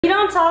You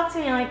don't talk to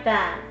me like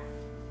that.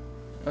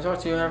 I talk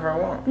to you whenever I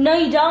want. No,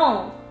 you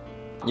don't.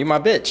 You my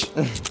bitch.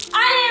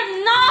 I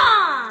am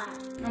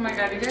not! Oh my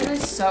god, you guys are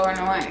so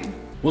annoying.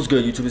 What's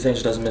good, YouTube? It's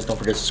Angel Doesn't Miss. Don't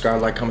forget to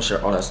subscribe, like, comment, share,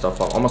 all that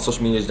stuff. All my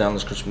social media is down in the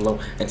description below.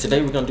 And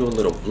today we're gonna do a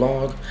little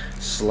vlog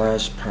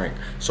 / prank.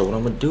 So what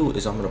I'm gonna do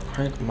is I'm gonna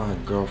prank my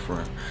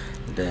girlfriend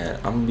that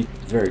I'm gonna be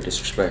very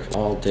disrespectful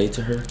all day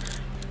to her.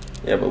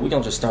 Yeah, but we're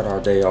gonna just start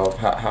our day off.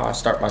 How I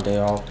start my day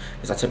off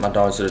is I take my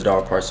dogs to the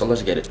dog park. So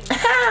let's get it.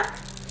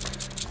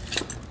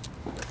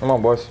 Come on,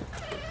 boys.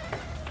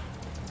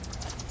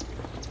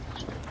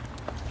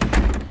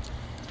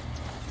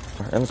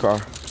 In the car.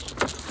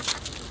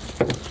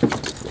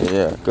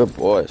 Yeah, good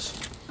boys.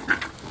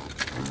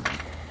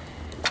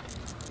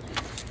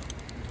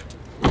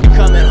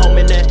 Coming home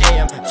in the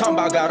AM, talking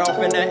about got off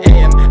in the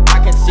AM. I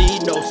can see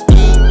no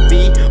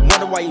Stevie.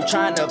 Wonder why you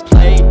trying to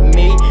play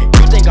me.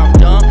 You think I'm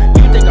dumb?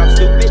 You think I'm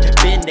stupid?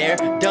 Been there,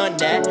 done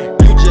that.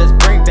 You just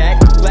bring back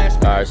flash.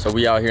 All right, so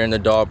we out here in the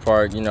dog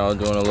park, you know,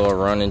 doing a little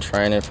running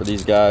training for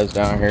these guys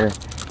down here.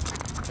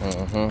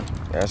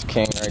 That's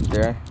King right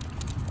there.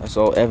 That's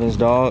old Evan's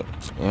dog.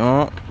 You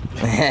know.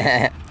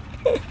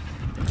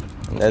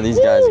 There these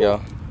guys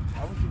go.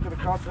 I wish you could have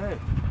caught that.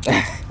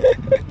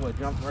 Boy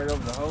jumped right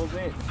over the whole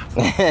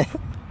bench.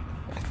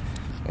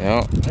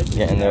 Yeah,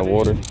 getting that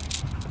water.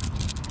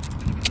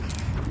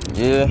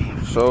 Yeah,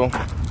 so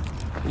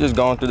just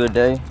going through the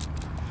day.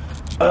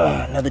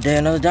 Another day,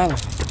 another dollar.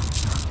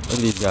 Look at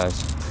these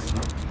guys.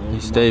 He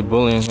stayed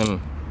bullying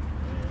him.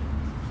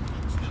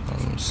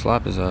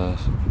 Slap his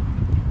ass.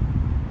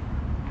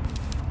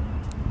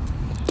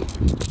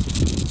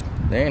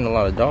 There ain't a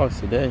lot of dogs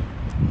today.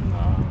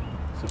 No,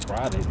 it's a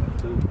Friday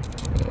too.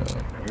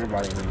 Yeah.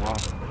 Everybody in the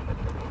house.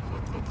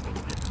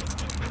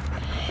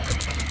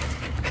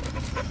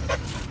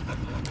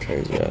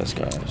 Crazy ass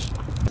guys.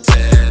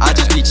 I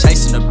just be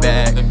chasing the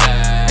bag.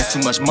 It's too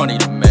much money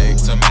to make.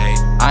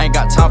 I ain't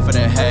got time for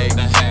the hate.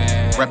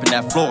 Reppin'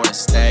 that Florida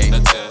state.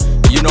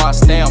 You know I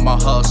stay on my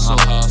hustle.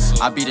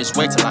 I be this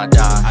way till I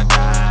die.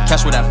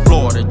 Catch with that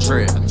Florida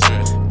drip.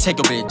 Take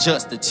a bit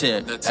just to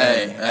tip.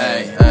 Hey,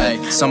 hey,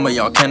 hey. Some of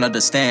y'all can't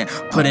understand.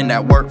 Put in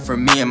that work for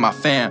me and my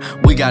fam.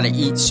 We gotta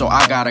eat, so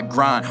I gotta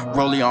grind.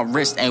 Rollie on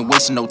wrist, ain't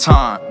wasting no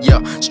time.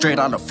 Yeah, straight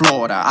out of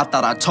Florida. I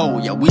thought I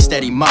told ya. We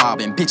steady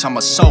mobbing. Bitch, I'm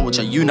a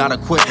soldier. You not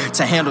equipped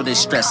to handle this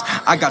stress.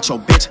 I got your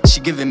bitch,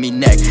 she giving me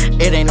neck.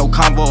 It ain't no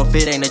convo if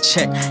it ain't a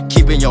check.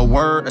 Keeping your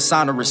word, a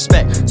sign of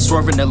respect.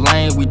 Swerving the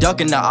lane, we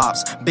ducking the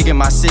ops. Big in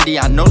my city,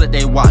 I know that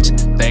they watch.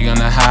 They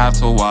gonna have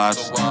to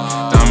watch.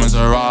 Diamonds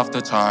are off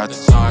the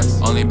charts.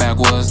 Only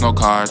backwoods, no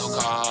cards.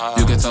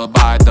 You get to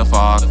buy the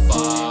fog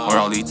or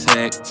only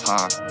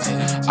TikTok.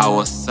 I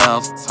was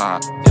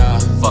self-taught.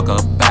 Fuck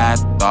a bad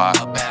thought,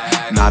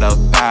 not a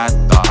bad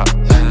thought.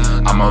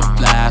 I'ma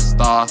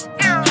blast off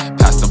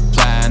past the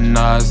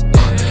planners.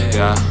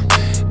 Yeah,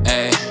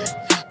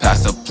 ayy,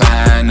 past the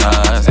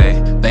planners.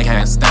 Ayy, they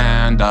can't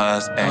stand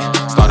us.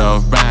 Ayy, start a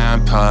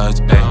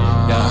rampage.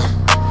 Ayy,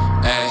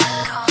 yeah,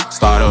 ayy,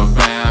 start a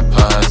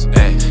rampage.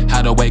 Ayy,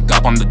 had to wake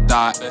up on the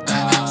dot.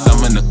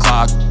 7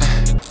 o'clock.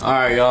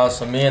 Alright, y'all,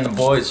 so me and the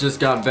boys just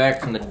got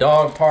back from the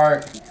dog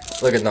park.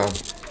 Look at them.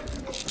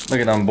 Look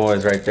at them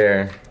boys right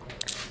there.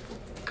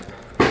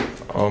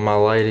 Oh, my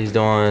lady's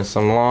doing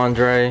some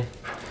laundry.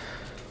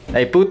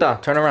 Hey, puta,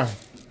 turn around.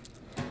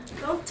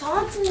 Don't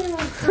talk to me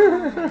like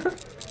that.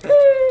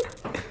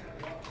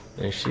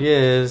 There she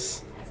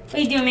is. What are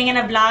you doing, making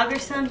a vlog or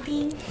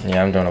something?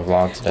 Yeah, I'm doing a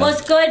vlog today.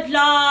 What's good,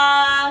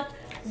 vlog?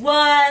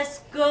 What's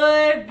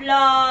good,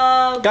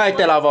 vlog?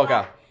 Cállate la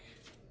boca.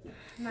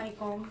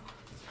 Michael.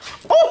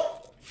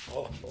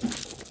 Oh!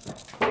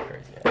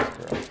 Crazy ass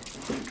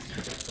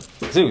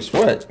girl. Zeus,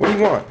 what? What do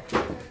you want?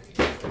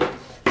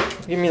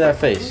 Give me that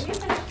face. You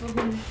guys,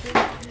 come here!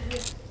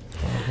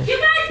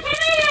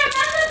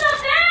 That's the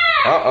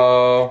bed!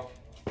 Uh-oh.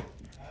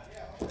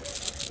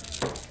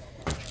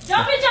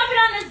 Don't be jumping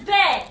on this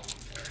bed!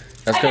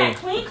 That's I got cause,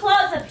 clean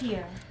clothes up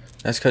here.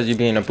 that's cause you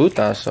being a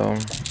puta, so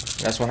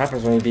that's what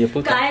happens when you be a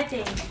puta.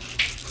 Cállate.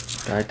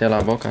 Cállate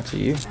la boca to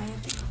you,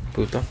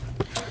 puta.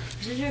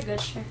 This is your good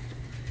shirt.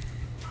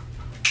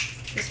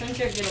 This one's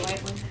your good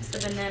white one. It's the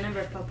Banana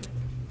Republic.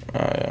 Oh,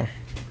 yeah.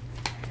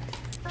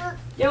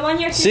 Your one,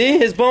 your See,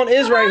 his bone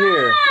is right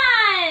here.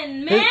 Come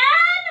on, man!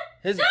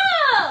 His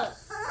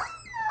Zeus!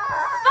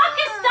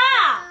 Fucking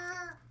stop!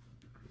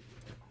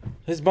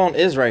 his bone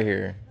is right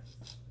here.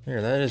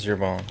 Here, that is your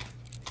bone.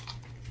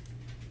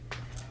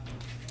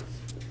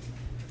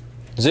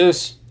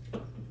 Zeus,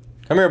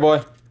 come here,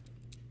 boy.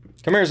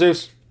 Come here,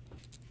 Zeus.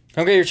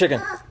 Come get your chicken.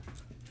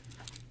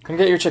 Come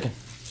get your chicken.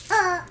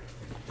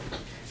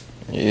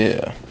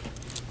 Yeah.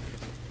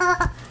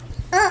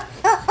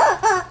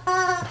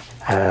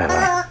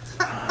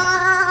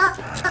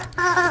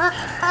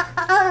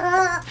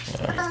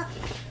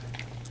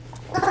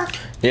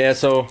 Yeah,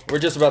 so we're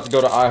just about to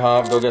go to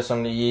IHOP, go get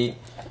something to eat,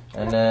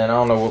 and then I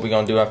don't know what we're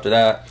gonna do after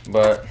that,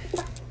 but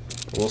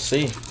we'll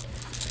see.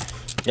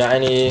 Got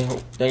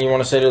anything you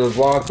want to say to the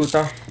vlog,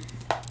 puta?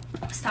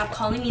 Stop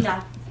calling me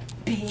that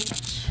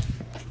bitch.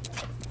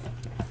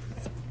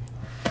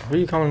 What are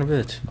you calling a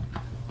bitch?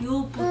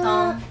 You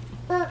puto.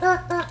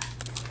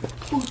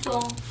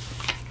 Puto.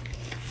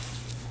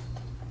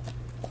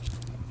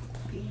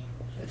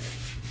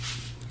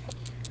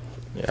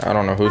 Yeah, I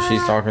don't know who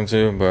she's talking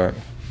to, but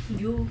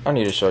You. I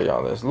need to show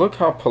y'all this. Look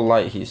how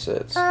polite he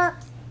sits.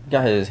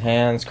 Got his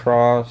hands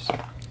crossed.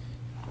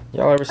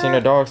 Y'all ever seen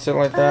a dog sit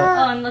like that?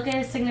 Oh, and look at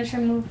his signature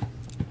move.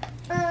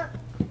 Look at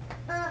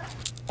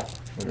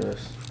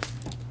this.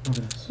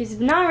 He's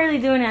not really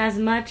doing it as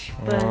much,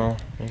 but No,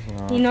 he's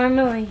not. he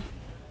normally,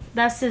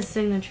 that's his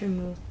signature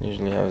move.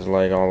 Usually have his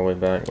leg all the way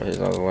back with his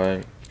other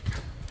leg.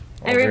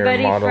 Over here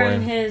Everybody from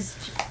modeling. his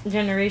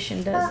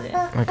generation does it.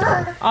 Look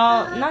at him.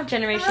 All, not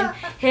generation,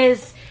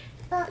 his,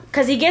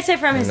 because he gets it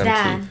from his And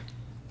them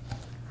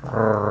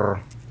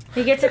dad.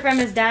 He gets it from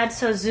his dad,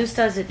 so Zeus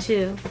does it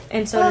too.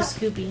 And so does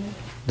Scoopy.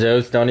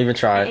 Zeus, don't even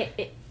try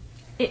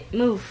it.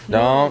 Move.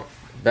 Don't.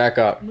 Back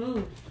up.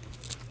 Move.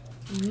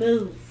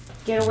 Move.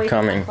 Get away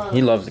Coming. from the clothes.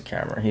 He loves the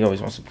camera. He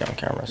always wants to be on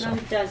camera. So No,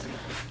 he doesn't.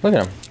 look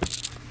at him.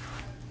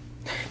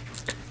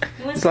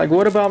 He's like,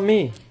 what about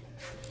me?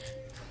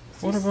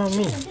 What about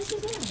me?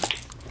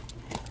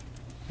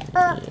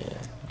 Yeah.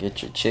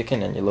 Get your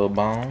chicken and your little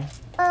bone.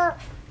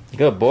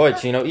 Good boy,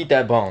 Chino. Eat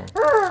that bone.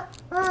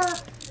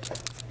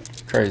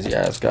 Crazy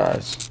ass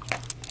guys.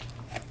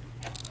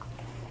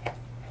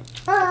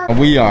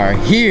 We are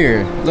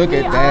here. Look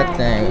at that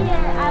thing.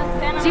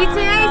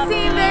 GTA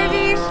scene,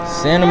 baby.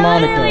 Santa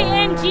Monica.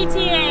 Literally in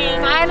GTA.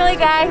 Finally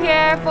got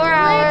here, 4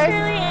 hours.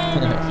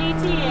 Literally in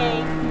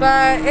GTA.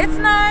 But it's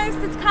nice.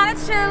 It's kind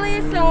of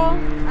chilly, so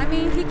I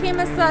mean, he came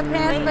in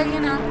sweatpants, but you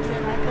know,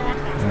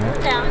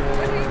 Down.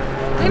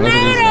 we Look at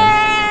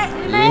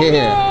made these it.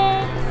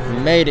 Yeah. We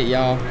made it,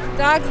 y'all.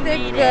 Dogs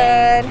did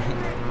good.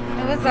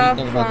 It was all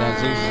think about that,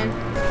 Zeus? fun.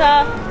 So,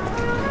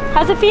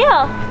 how's it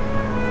feel?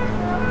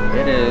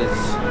 It is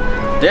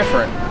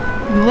different.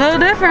 A little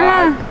different,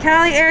 huh?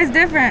 Cali air is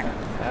different.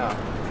 Yeah.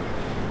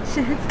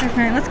 Shit, it's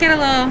different. Let's get a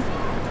little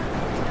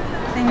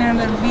thing on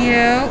the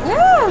view.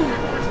 Woo!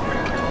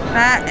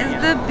 That is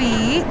the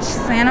beach,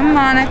 Santa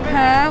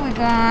Monica. We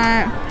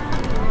got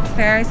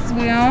Ferris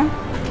wheel.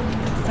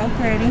 So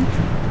pretty.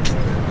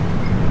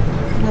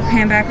 We'll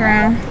pan back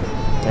around.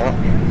 Yep.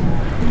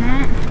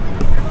 Mm-hmm.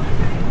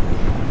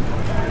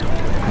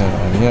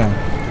 Yeah.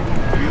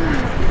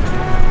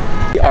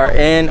 We are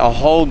in a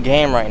whole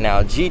game right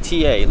now.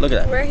 GTA. Look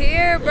at that. We're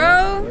here,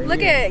 bro.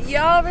 Look at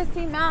y'all ever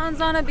seen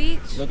mountains on a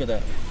beach? Look at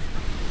that.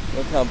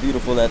 Look how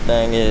beautiful that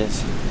thing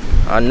is.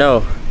 I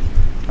know.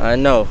 I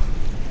know.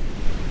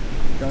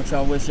 Don't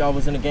y'all wish y'all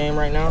was in the game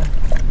right now?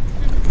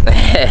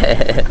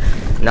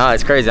 Nah,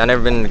 it's crazy. I've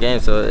never been in the game,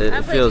 so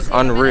it feels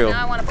unreal.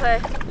 I want to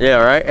play. Yeah,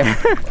 right?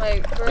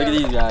 Like, for Look at real.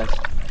 these guys.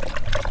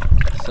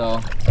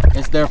 So,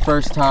 it's their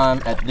first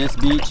time at this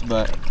beach,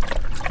 but,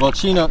 well,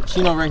 Chino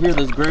right here,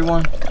 this gray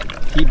one,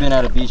 he been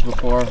at a beach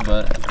before,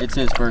 but it's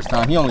his first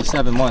time. He only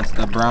 7 months,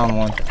 the brown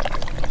one.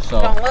 So,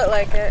 Don't look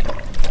like it.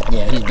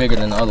 yeah, he's bigger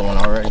than the other one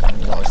already.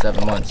 He's only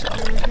 7 months, so.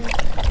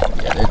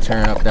 Yeah, they're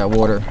tearing up that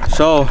water.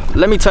 So,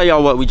 let me tell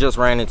y'all what we just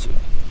ran into.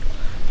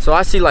 So,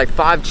 I see like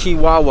 5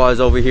 chihuahuas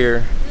over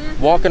here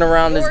walking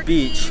around this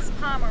beach.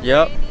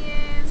 Yep.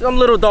 Some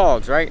little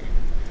dogs, right?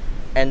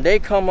 And they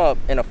come up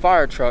in a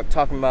fire truck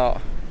talking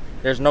about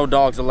there's no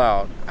dogs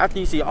allowed. After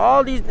you see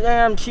all these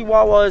damn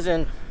chihuahuas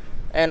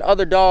and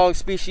other dog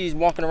species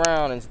walking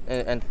around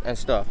and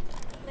stuff.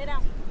 Lay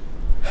down.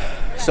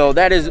 So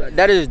that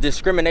is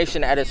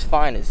discrimination at its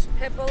finest.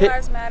 Hippo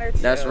lives matter too.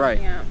 That's right.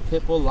 Yeah.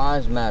 Hippo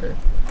lives matter.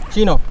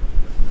 Chino,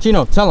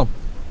 tell him.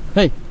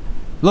 Hey,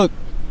 look.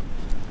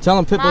 Tell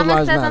him Pitbull Mama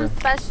lives says matter. I'm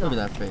special. Look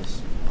at that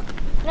face.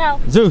 No.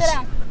 Zeus. Sit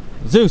down.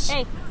 Zeus.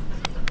 Hey.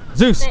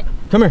 Zeus. Sit.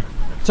 Come here.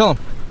 Tell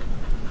him.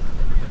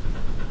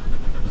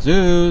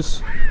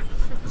 Zeus.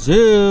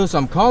 Zeus,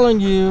 I'm calling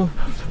you.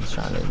 He's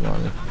trying to ignore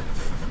me.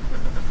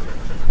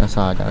 That's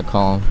how I gotta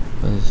call him,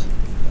 because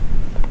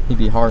he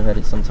be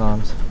hard-headed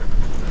sometimes.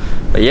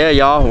 But yeah,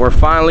 y'all, we're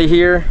finally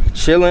here,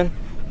 chilling,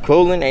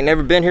 cooling. Ain't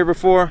never been here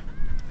before.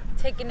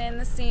 Taking in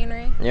the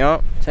scenery.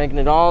 Yup, taking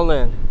it all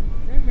in.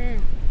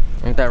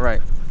 Ain't that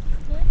right?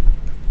 Yeah.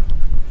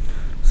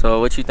 So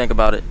what you think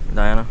about it,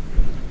 Diana?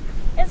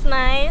 It's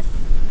nice.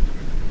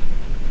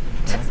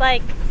 It's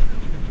like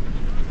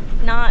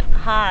not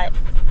hot.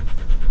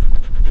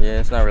 Yeah,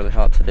 it's not really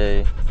hot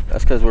today.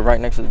 That's because we're right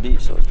next to the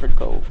beach, so it's pretty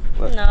cold.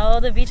 But No,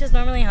 the beach is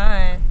normally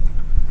hot.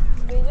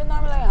 Beach is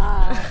normally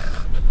hot.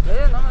 It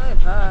is normally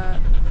hot.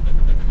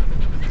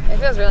 It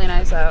feels really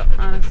nice out,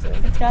 honestly.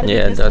 It's gotta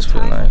Yeah, be it does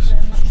feel nice.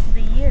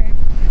 The year.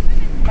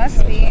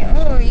 Must be.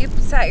 Oh, you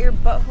sat your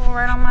butthole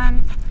right on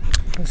mine.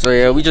 So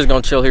yeah, we just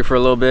gonna chill here for a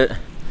little bit.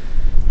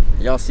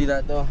 Y'all see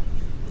that though?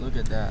 Look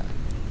at that.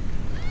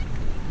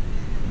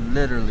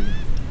 Literally.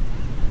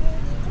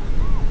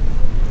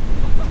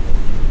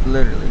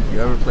 Literally.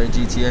 You ever play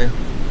GTA?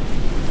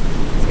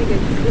 Take a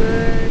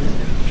good.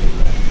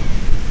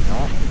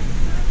 No.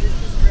 This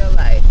is real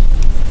life.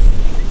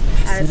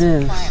 At It its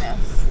is.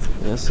 finest.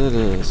 Yes, it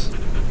is.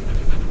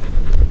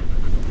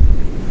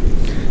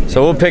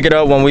 So we'll pick it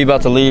up when we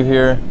about to leave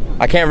here.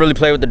 I can't really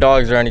play with the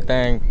dogs or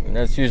anything.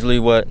 walking. That's usually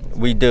what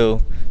we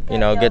do, you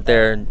know, get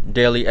their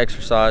daily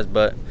exercise.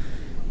 But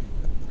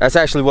that's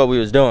actually what we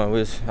was doing.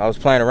 I was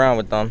playing around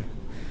with them,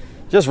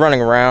 just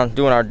running around,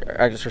 doing our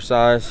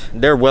exercise.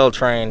 They're well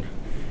trained.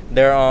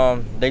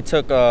 They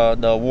took the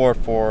award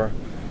for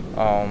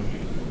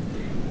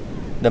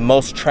the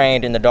most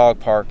trained in the dog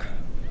park.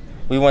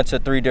 We went to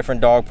 3 different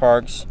dog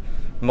parks,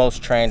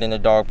 most trained in the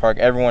dog park.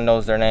 Everyone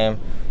knows their name.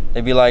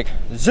 They'd be like,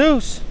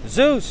 Zeus,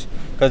 Zeus,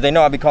 because they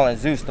know I be calling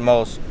Zeus the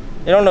most.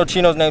 They don't know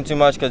Chino's name too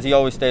much because he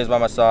always stays by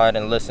my side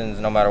and listens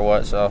no matter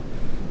what. So,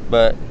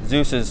 but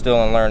Zeus is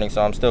still in learning,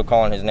 so I'm still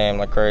calling his name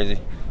like crazy.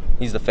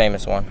 He's the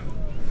famous one.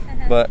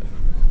 But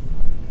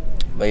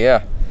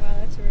yeah. Wow,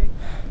 that's rude.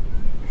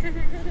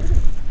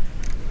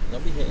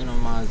 Don't be hitting on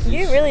my Zeus.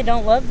 You really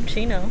don't love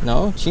Chino.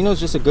 No, Chino's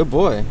just a good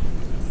boy.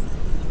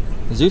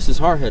 Zeus is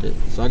hard-headed,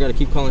 so I gotta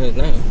keep calling his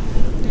name.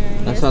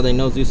 Yeah, That's how they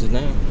know Zeus's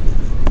name.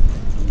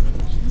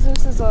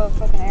 Zeus is a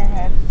fucking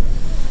airhead.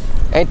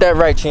 Ain't that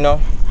right, Chino?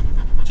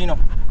 Chino.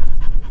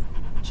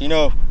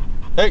 Chino.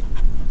 Hey,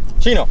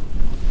 Chino.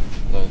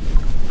 Look.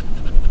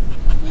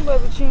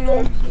 Baby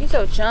Chino, you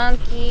so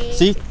chunky.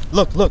 See?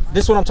 Look.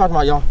 This is what I'm talking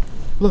about, y'all.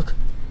 Look.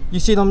 You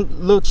see them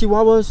little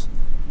chihuahuas?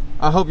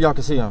 I hope y'all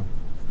can see them.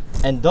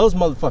 And those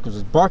motherfuckers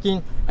was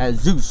barking at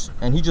Zeus,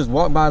 and he just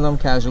walked by them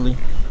casually,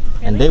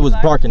 and they was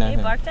barking at him.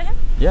 They barked at him?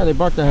 Yeah, they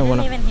barked at him. I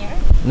didn't even hear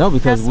it? No,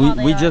 because How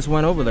small we they just are.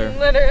 went over there.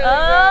 Literally.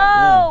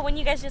 Oh, when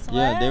you guys just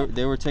left? Yeah,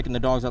 they were taking the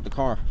dogs out the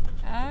car,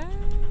 Oh.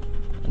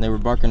 and they were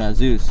barking at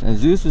Zeus, and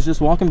Zeus was just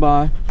walking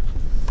by.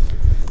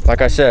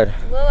 Like I said,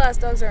 Little ass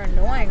dogs are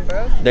annoying,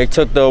 bro. they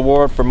took the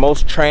award for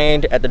most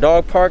trained at the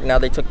dog park. Now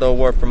they took the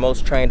award for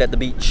most trained at the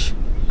beach.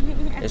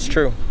 It's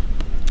true.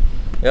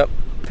 Yep.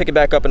 Pick it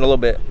back up in a little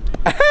bit.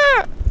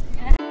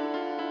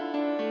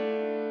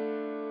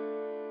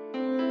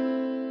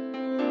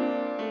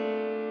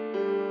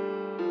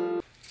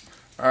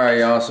 Alright,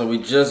 y'all, so we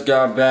just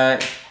got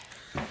back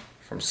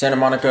from Santa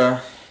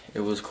Monica.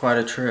 It was quite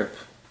a trip.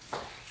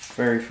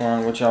 Very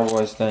fun. What y'all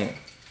boys think?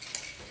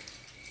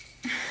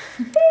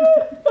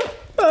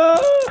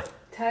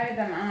 Tired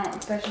them out,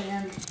 especially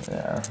him.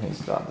 Yeah, he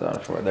stopped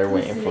out for it. They're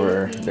waiting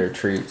for their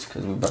treats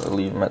because we about to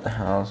leave them at the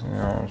house. You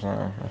know what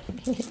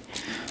I'm saying?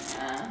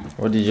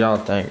 What did y'all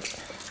think?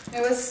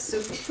 It was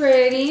super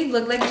pretty.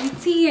 Looked like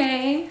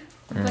GTA.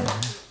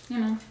 But, you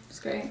know, it's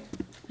great.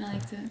 I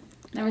liked it.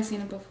 Never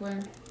seen it before.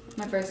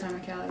 My first time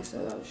in Cali,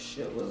 so that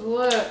shit was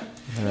lit.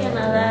 Yeah,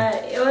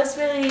 no, it was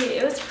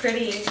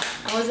pretty.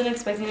 I wasn't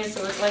expecting it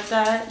to look like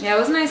that. Yeah, it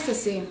was nice to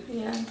see.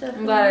 Yeah,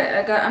 definitely.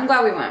 I'm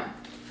glad we went.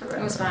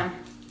 It was fun.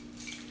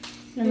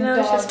 You know,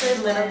 it's just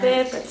for a little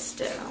bit, but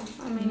still.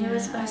 I mean, it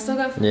was fun. I still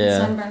got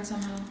sunburn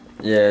somehow.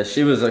 Yeah,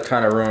 she was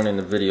kind of ruining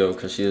the video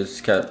because she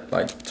just kept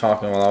like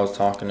talking while I was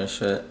talking and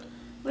shit.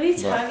 What are you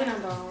talking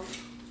about?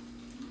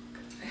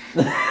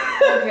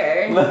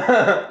 Okay.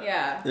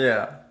 Yeah.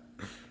 Yeah.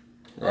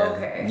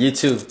 Okay. You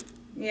too.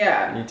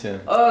 Yeah. You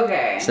too.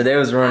 Okay. So they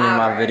was ruining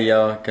my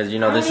video because you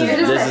know this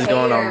is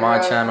going on my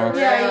channel.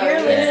 Yeah, you're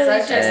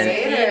literally such a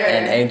hater.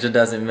 And Angel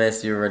doesn't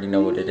miss. You already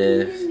know what it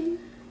is.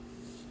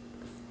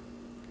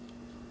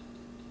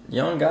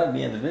 You don't gotta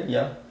be in the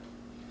video.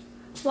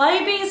 Why are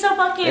you being so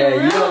fucking rude?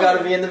 Yeah, you don't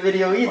gotta be in the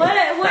video either.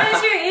 What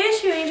is your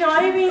issue, Angel? Why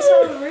are you being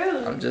so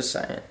rude? I'm just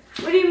saying.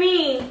 What do you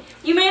mean?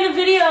 You made a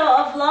video,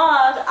 a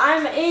vlog.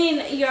 I'm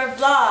in your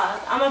vlog.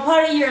 I'm a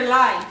part of your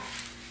life.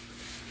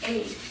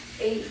 Hey.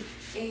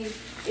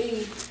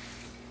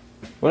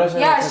 What else?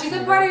 Yeah, she's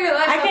a part of your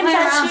life. I can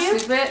touch you.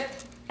 Stupid.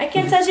 I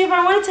can touch you if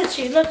I want to touch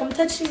you. Look, I'm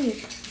touching you.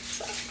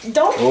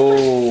 Don't.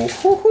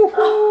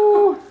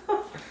 Oh.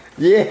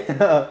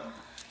 Yeah.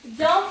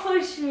 Don't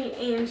push me,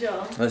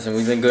 Angel. Listen,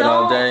 we've been good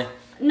all day.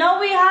 No,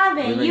 we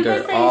haven't. We've been You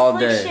good can say all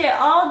slick day. shit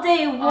all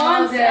day,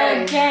 once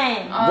day.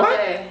 again. All What?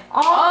 day.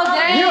 All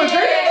day. You agree with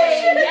that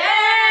shit?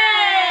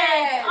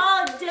 Yes.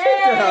 All day.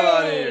 Get the hell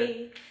out of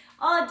here.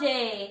 All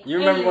day. You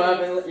remember what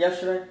Anyways. happened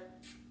yesterday?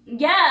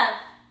 Yeah.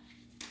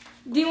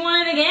 Do you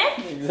want it again?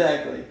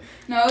 Exactly.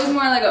 No, it was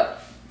more like a.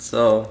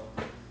 So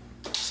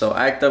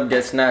act up,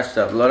 get snatched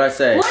up. What I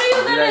say? What are you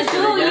do that gonna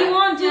shit do? again? You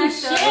won't do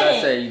Snatched shit. up. What I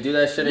say? You do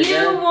that shit You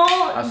again? won't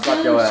I'll do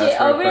slap your ass shit. real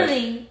Oh quick.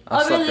 really? I'll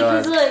Oh slap really? your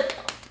Cause ass. look.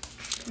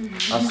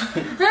 I'm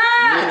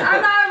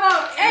not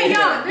about. Hey,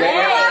 y'all. This Get is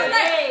last your-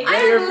 night. get I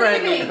your am friend,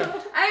 leaving. Nina.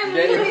 I am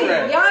Get your leaving.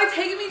 friend. Y'all are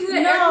taking me to the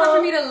No. airport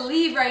for me to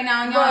leave right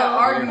now, and y'all Bro, are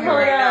arguing hold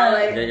right now. up.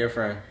 Like, Get your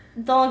friend.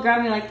 Don't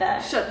grab me like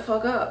that. shut the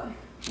fuck up.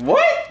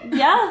 What?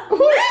 Yeah.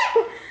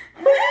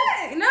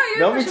 No, you're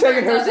Don't be pushing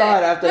taking buttons her all day.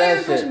 side after no, that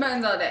you're pushing shit.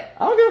 buttons all day. I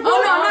don't give a fuck.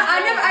 Oh no, I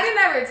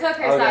never took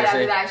her Okay, side see.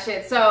 after that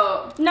shit.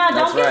 So No, don't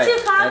That's get right. too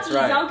cocky. That's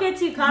right. Don't get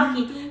too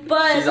cocky.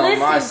 But She's listen, on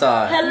my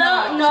side.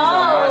 Hello, no. She's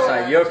On my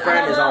side. Your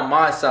friend is Hello. on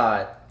my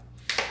side.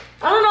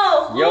 I don't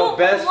know who. Your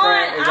best for one,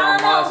 friend is on I my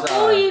don't know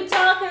side. who you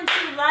talking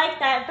to like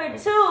that. For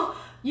two,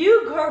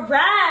 you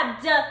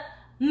grabbed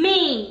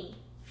me.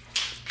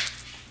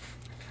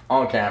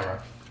 On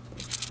camera.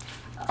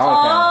 On camera.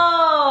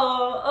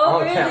 Oh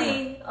On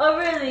really? Oh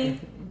really?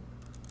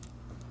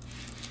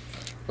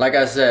 Like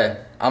I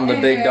said, I'm the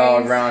big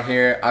dog around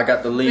here. I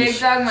got the leash.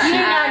 Big dog, my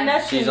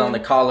ass. She's on the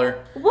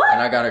collar. What?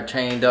 And I got her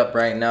chained up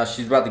right now.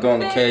 She's about to go in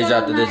the cage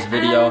after this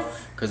video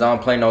because I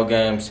don't play no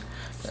games.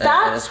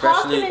 Stop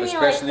talking to me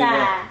like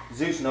that. When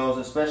Zeus knows,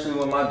 especially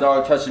when my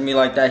dog touches me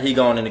like that, he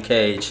going in the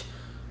cage.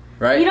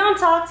 Right? You don't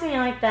talk to me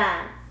like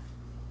that.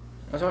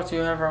 I talk to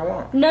you however I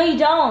want. No, you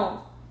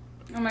don't.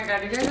 Oh my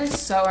god, you guys are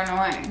so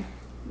annoying.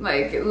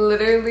 Like,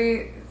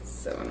 literally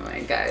so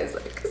annoying, guys.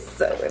 Like,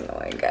 so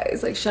annoying,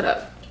 guys. Like, shut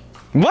up.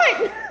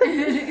 What?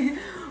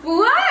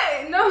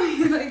 What? No,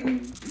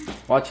 like...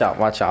 Watch out,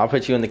 watch out. I'll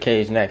put you in the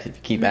cage next if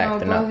you keep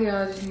acting both up. of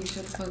y'all just need to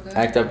shut the fuck up.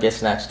 Act up, get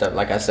snatched up,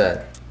 like I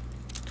said.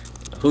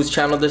 Whose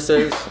channel this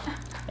is?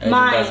 Angel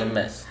Mine. doesn't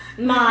miss.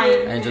 Mine.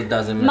 Angel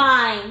doesn't miss.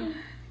 Mine.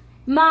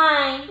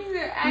 Mine.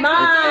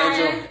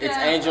 Mine. It's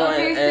Angel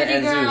Okay, and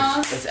city girl.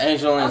 Zeus. It's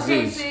Angel and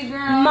Okay, Zeus. city girl.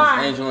 Mine.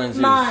 It's Angel and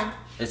Zeus. Mine.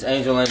 It's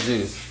Angel and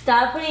Zeus.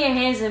 Stop putting your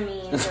hands on me.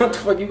 What the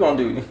fuck you gonna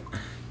do?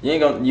 You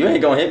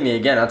ain't gonna hit me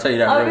again. I'll tell you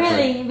that. Oh real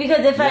really? quick.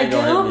 Because if You I ain't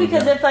gonna hit do, me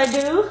because again. if I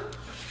do.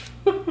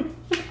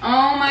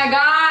 Oh my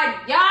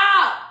god,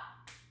 y'all!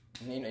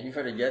 Nina, you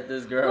better get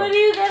this girl. What are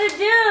you gonna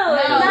do?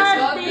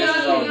 Nothing. This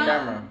is on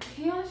camera.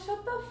 Y'all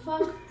shut the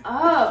fuck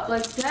up.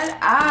 Like, dead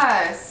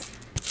ass.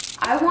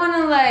 I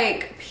wanna,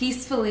 like,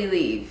 peacefully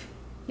leave.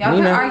 Y'all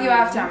can Nina. argue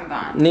after I'm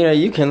gone. Nina,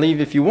 you can leave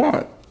if you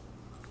want.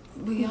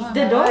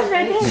 The door's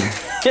right there.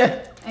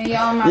 Yeah. And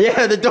y'all my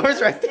Yeah, the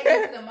door's right Take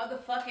there. us to the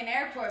motherfucking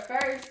airport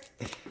first.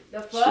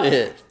 The fuck?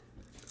 Shit.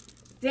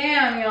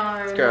 Damn,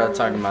 y'all. This girl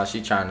talking about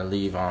she trying to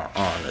leave on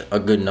a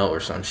good note or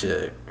some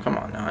shit. Come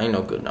on now, ain't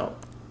no good note.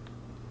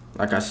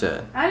 Like I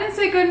said. I didn't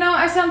say good note.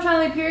 I said I'm trying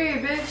to leave,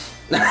 period, bitch.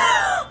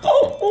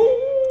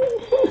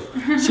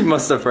 She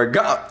must have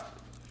forgot.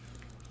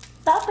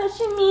 Stop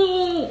touching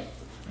me.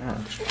 Yeah.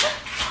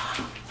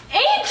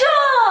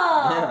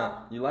 Angel! Yeah,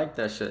 you like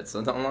that shit,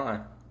 so don't lie.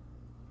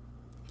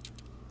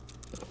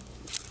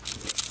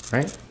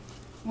 Right?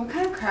 What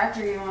kind of crack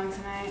are you on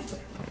tonight?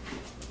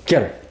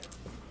 Get her.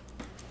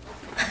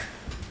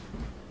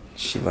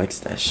 She likes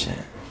that shit.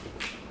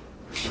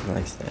 She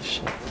likes that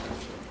shit.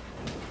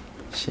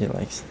 She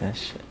likes that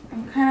shit.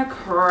 What kind of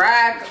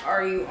crack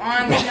are you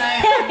on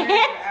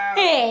tonight?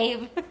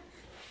 Babe.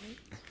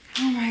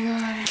 Oh my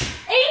god.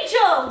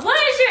 Angel, what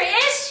is your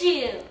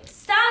issue?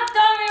 Stop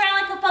throwing me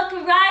around like a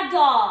fucking rag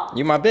doll.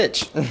 You my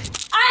bitch.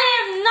 I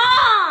am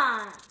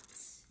not.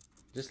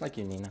 Just like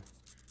you, Nina.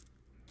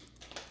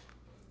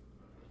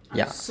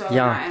 I'm so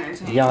not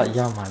entertained.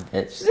 y'all my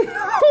bitch. You're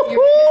pissing me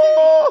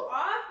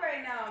off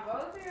right now.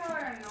 Both of y'all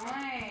are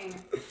annoying.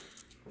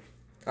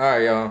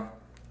 Alright, y'all.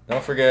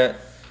 Don't forget,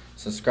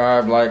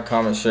 subscribe, like,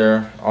 comment,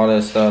 share, all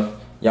that stuff.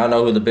 Y'all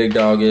know who the big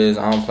dog is.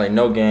 I don't play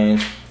no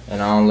games,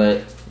 and I don't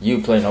let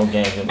you play no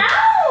games.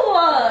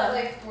 Ow!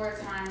 Like 4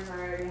 times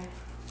already.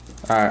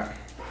 Alright.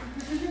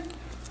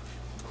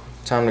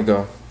 Time to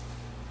go.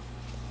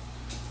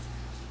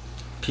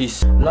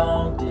 Peace.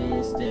 Long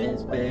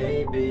distance,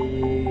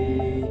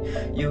 baby.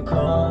 You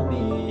call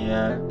me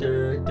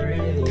after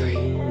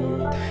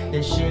 3.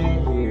 This shit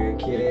here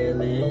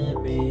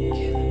killing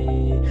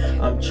me.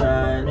 I'm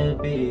trying to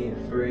be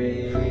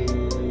free.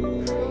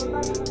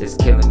 It's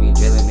killing me,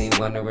 drilling me,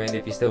 wondering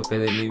if you still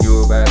feeling me.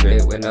 You a bad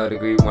bitch with no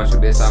degree. Want you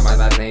bitch, I might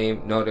not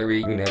name no degree.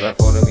 You never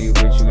thought of me,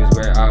 with you is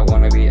where I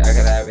wanna be. I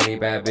could have any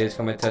bad bitch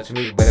come and touch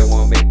me, but it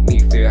won't make me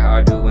feel how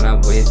I do when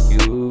I'm with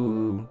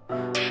you.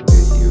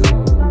 With you.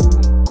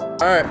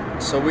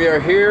 Alright, so we are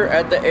here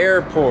at the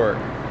airport.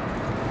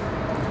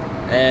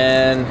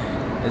 And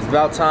it's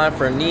about time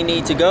for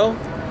Nini to go.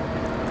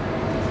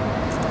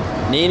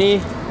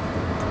 Nini?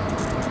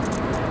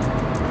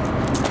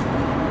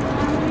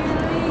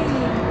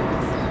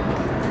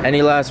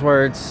 Any last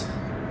words?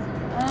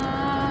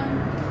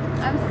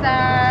 I'm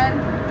sad.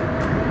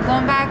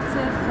 Going back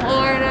to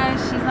Florida.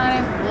 She's not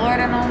in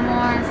Florida no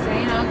more, so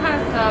you know, it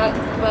kind of sucks.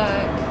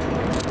 But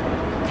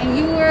and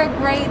you were a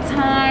great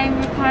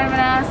time. You're kind of an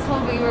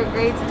asshole, but you were a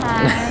great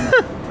time.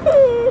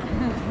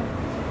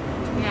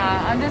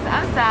 Yeah, I'm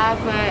sad,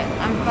 but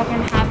I'm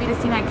fucking happy to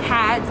see my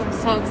cats. I'm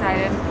so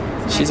excited.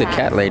 to see She's my a cats.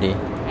 cat lady.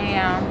 I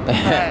am, but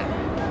yeah.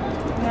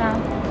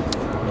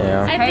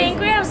 Yeah. I think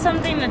we have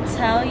something to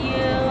tell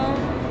you.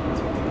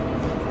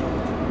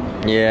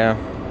 Yeah.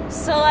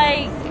 So,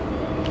 like,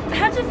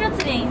 how'd you feel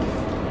today?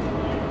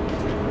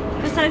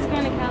 Besides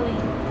going to Cali.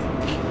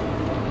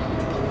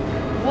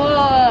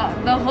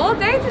 Well, the whole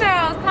day today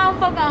I was kind of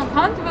fucking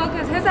uncomfortable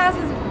because his ass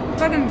is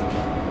fucking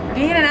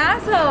being an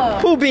asshole.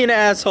 Who being an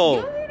asshole?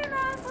 You being an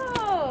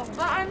asshole.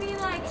 But I mean,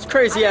 like, It's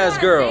crazy I ass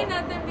don't girl. wanna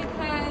say nothing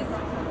because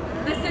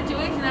the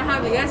situation that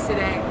happened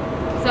yesterday.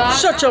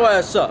 So Shut your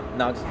ass up.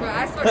 No, Bro,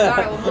 I swear to God,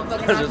 I will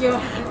motherfucking knock your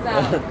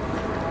ass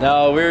out.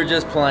 no, we were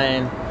just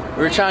playing.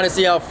 We were trying to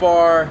see how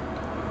far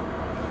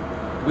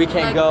we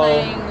can Like go.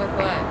 playing with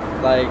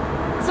what? Like,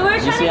 So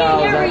we're You trying to see how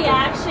get your I was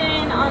acting?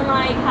 reaction on,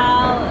 like,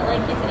 how,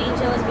 like, if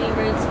Angel was being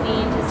rude to me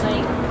and just,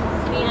 like,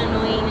 being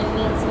annoying and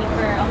mean to me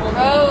for a whole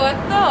day. Bro, what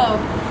the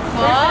We're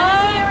trying to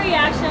fuck? see your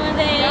reaction with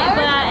it, Yeah.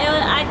 but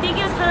I think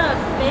it was kind of a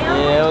fail.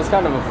 yeah, it was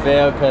kind of a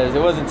fail because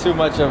it wasn't too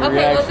much of a Okay,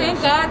 well, reaction.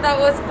 thank God that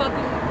was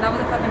fucking that was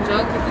a fucking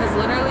joke because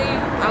literally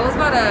I was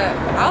about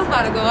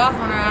to go off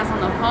on her ass on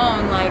the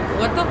phone. Like,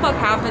 what the fuck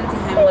happened to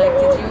him? Like,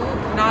 did you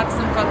knock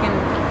some fucking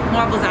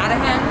marbles out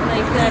of him?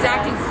 Like, he's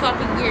acting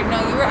fucking weird.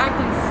 No, you were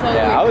acting so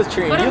weird. Yeah, I was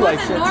treating you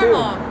like shit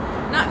normal. too.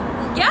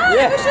 Yeah,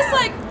 it was just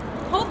like,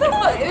 hold the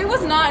fuck. It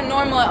was not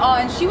normal at all,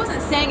 and she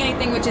wasn't saying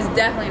anything, which is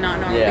definitely not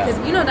normal. Yeah.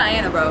 Because you know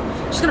Diana, bro,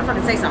 she's gonna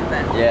fucking say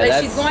something. Yeah,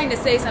 like she's going to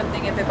say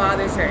something if it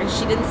bothers her, and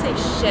she didn't say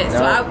shit. No.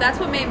 So that's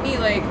what made me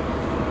like.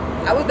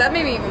 That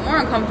made me even more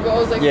uncomfortable. I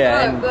was like,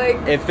 yeah, fuck,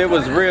 like if it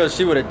was real,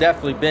 she would have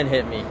definitely been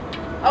hit me.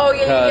 Oh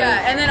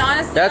yeah. And then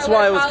honestly, that's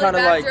why it was kind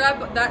of like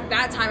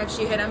that time if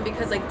she hit him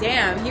because like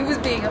damn, he was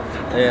being a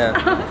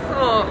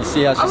asshole. You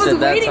see how she said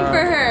that time? I was waiting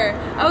for her.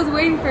 I was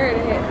waiting for her to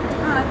hit.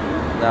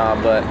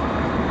 Nah, but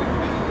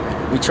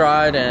we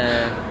tried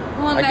and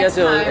I guess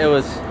it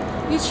was.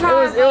 You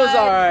tried. It was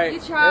alright. You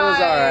tried. It was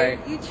alright.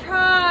 You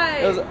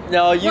tried.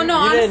 You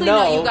honestly, didn't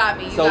know. No, you got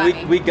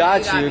me. We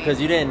got you because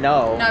you didn't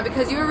know. No,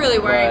 because you were really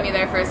worrying me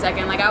there for a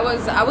second. Like I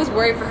was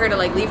worried for her to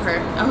like leave her.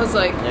 I was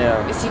like,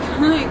 is he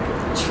gonna like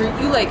treat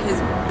you like his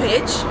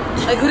bitch?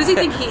 Like who does he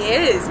think he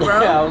is, bro?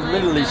 Yeah, I was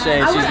literally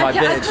saying she's my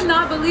bitch. I could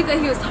not believe that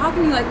he was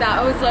talking to me like that.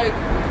 I was like,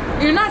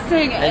 you're not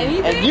saying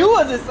anything. And you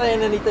wasn't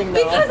saying anything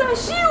though.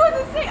 Because she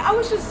wasn't saying. I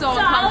was just so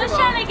uncomfortable. I was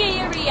trying to get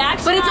your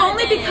reaction. But it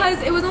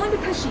was only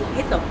because she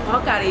hit the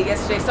fuck out of you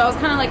yesterday. So I was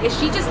kind of like, is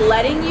she just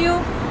letting you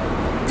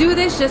do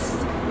this just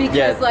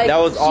because like that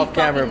was off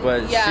camera,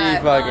 but she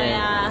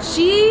fucking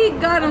she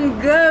got him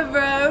good,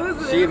 bro.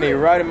 She hit me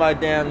right in my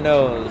damn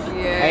nose.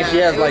 Yeah, and she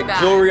has like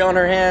jewelry on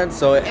her hand,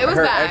 so it was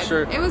her bad.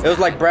 extra. It was bad.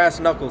 like brass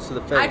knuckles to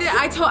the face. I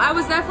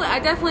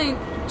definitely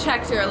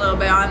checked her a little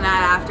bit on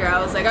that after. I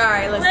was like, all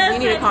right, listen, you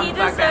need to calm the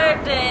fuck down.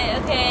 He deserved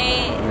it,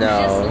 okay?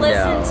 No, just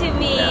listen to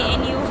me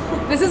and you.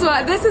 This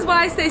is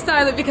why I stay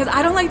silent because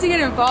I don't like to get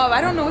involved.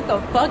 I don't know what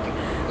the fuck,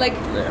 like.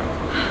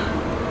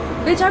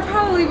 Bitch, I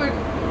probably would.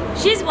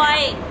 She's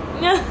white.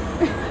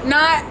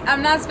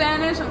 I'm not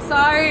Spanish. I'm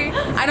sorry.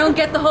 I don't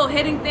get the whole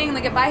hitting thing.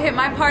 Like if I hit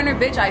my partner,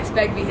 bitch, I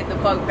expect me to hit the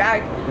fuck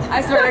back.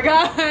 I swear to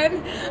God.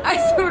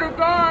 I swear to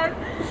God.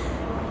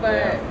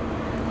 But.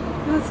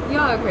 Y'all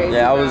are crazy.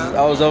 Yeah,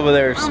 I was over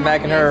there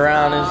smacking her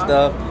around and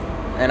stuff,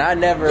 and I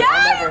never hit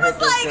this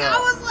girl.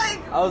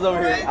 I was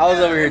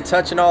over here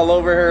touching all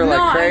over her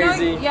like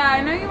crazy.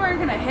 I know you weren't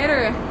gonna hit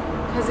her,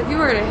 because if you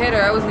were to hit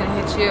her, I was gonna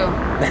hit you.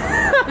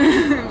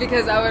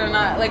 Because I would have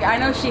not. Like I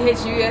know she hit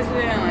you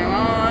yesterday. And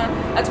I'm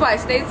like, that's why I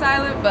stayed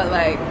silent. But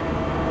like,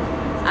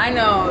 I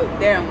know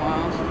damn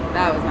well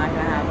that was not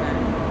gonna happen.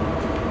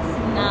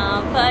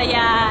 No, but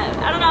yeah,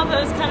 I don't know if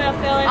it was kind of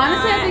feeling.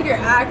 Honestly, I think your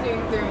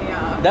acting threw me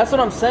off. That's what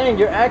I'm saying.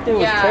 Your acting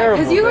was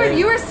terrible. Because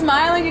you were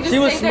smiling. You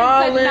just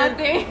smiling. Said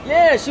nothing.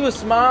 Yeah, she was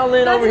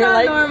smiling over here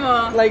like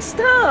normal. Like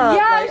stop.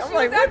 Yeah, I'm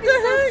like, what the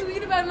heck? So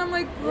sweet about it. And I'm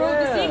like, bro,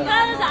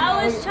 because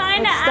I was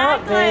trying to stop,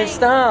 act man, like.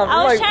 stop.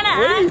 I was trying to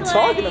what act are you like.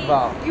 talking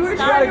about? You were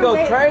trying to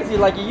go crazy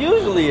like it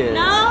usually is.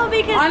 No,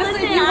 because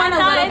honestly, listen, if you went a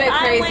little bit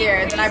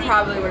crazier, then I crazy,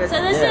 probably would have.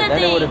 So this is the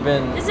thing.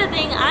 This is the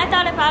thing. I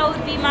thought if I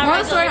would be my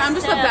regular story, I'm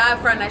just a bad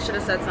friend. I should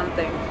have said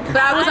something, but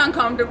I was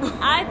uncomfortable.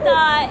 I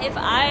thought if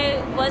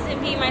I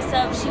wasn't being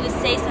myself, she would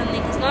say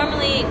something. Because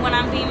normally when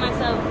I'm being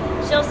myself,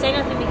 she'll say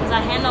nothing because I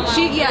handle my own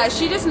business.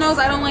 She just knows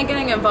I don't like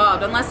getting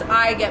involved unless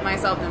I get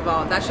myself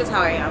involved. That's just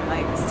how I am.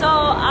 Like so,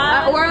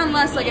 or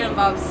unless like it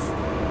involves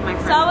my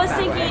friends. So I was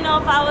thinking, you know,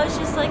 if I was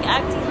just like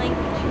acting like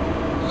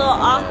a little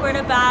awkward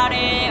about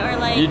it, or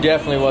like you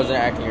definitely wasn't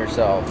acting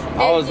yourself.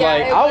 I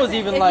was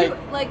even like,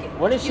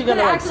 when is she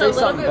gonna like say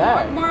something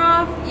back? More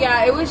off.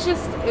 Yeah, it was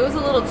a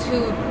little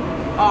too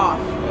off.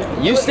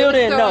 You still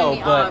didn't know,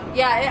 but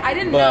I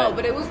didn't know,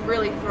 but it was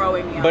really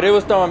throwing me off. But it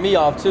was throwing me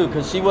off too,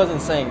 because she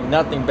wasn't saying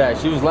nothing back.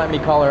 She was letting me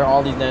call her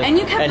all these names, and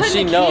you kept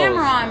putting the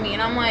camera on me,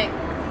 and I'm like,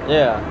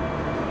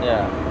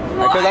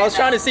 because I was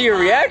trying to see your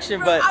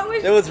reaction, but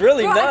it was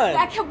really none.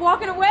 I kept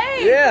walking away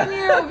from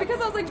you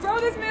because I was like, bro,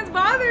 this man's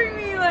bothering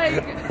me.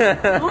 Like,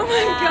 oh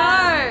my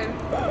god,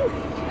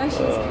 that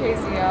shit's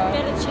crazy, y'all.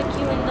 Gotta check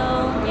you in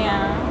though.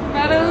 Yeah,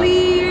 gotta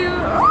leave.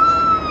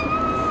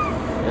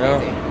 Yeah,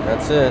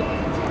 that's it.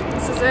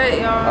 This is it,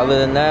 y'all. Other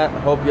than that,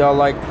 hope y'all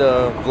liked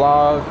the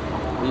vlog.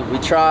 We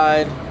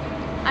tried.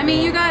 I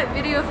mean, you got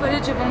video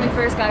footage of when we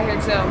first got here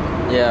too.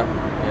 Yeah.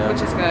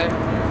 Which is good.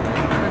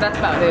 But that's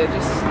about it,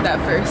 just that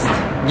first.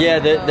 Yeah,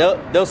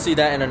 they'll see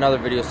that in another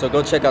video, so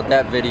go check out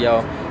that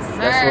video.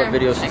 That's what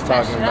video she's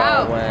talking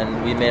about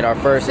when we made our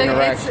first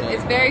interaction.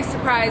 It's very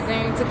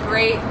surprising. It's a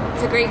great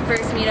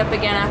first meetup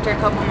again after a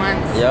couple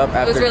months. Yep,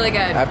 it was really good.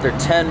 After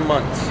 10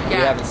 months, we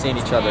haven't seen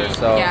each other,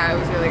 so yeah, it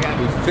was really good.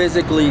 We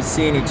physically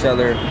seen each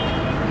other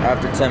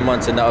after 10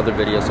 months in the other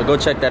video, so go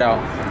check that out.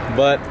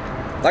 But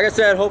like I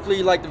said, hopefully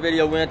you liked the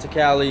video. We went to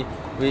Cali.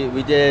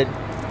 We did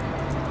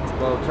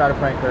try to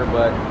prank her,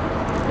 but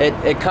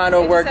it kind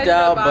of worked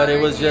out, but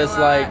it was just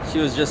like she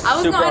was just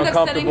super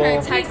uncomfortable.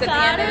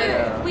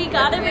 We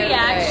got a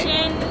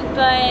reaction,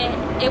 but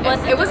it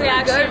wasn't the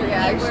reaction we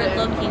were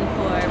looking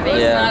for. It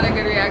was not a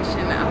good reaction.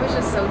 I was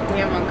just so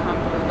damn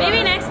uncomfortable.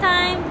 Maybe next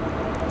time.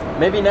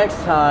 maybe next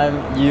time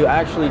you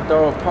actually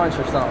throw a punch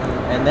or something,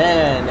 and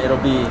then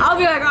it'll be. I'll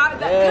be like,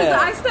 because Yeah.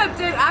 I stepped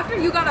in after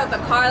you got out the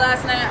car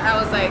last night.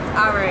 I was like,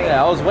 all right.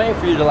 Yeah, I was waiting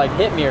for you to like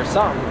hit me or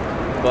something,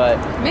 but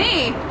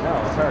Me? no,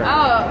 her.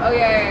 Oh,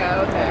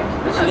 yeah, okay.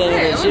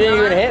 She didn't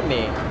even hit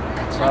me.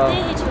 So, I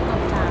did hit you a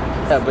couple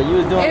times. yeah, but you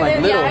was doing like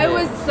little yeah,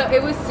 hits.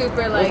 it was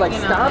super like, It was like, you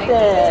know, stop like,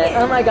 it!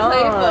 Oh my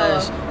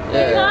gosh! playful.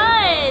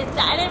 Yeah. Because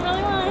I didn't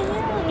really want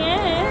to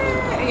hit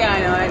him. Yeah,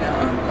 I know.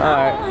 All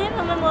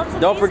right.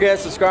 Don't forget,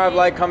 subscribe,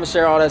 like, comment,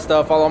 share, all that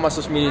stuff. Follow all my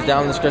social medias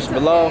down in the description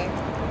below.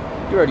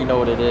 You already know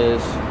what it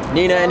is.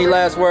 Nina, any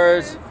last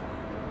words?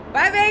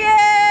 Bye, Vegas!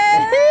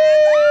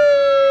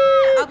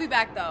 I'll be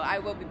back though. I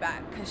will be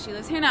back because she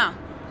lives here now.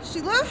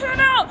 She lives here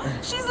now.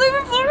 She's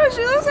leaving Florida.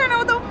 She lives here now.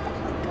 What the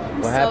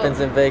fuck? What happens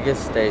in Vegas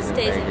stays in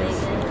Stays in Vegas.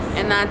 Vegas.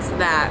 And that's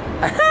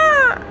that.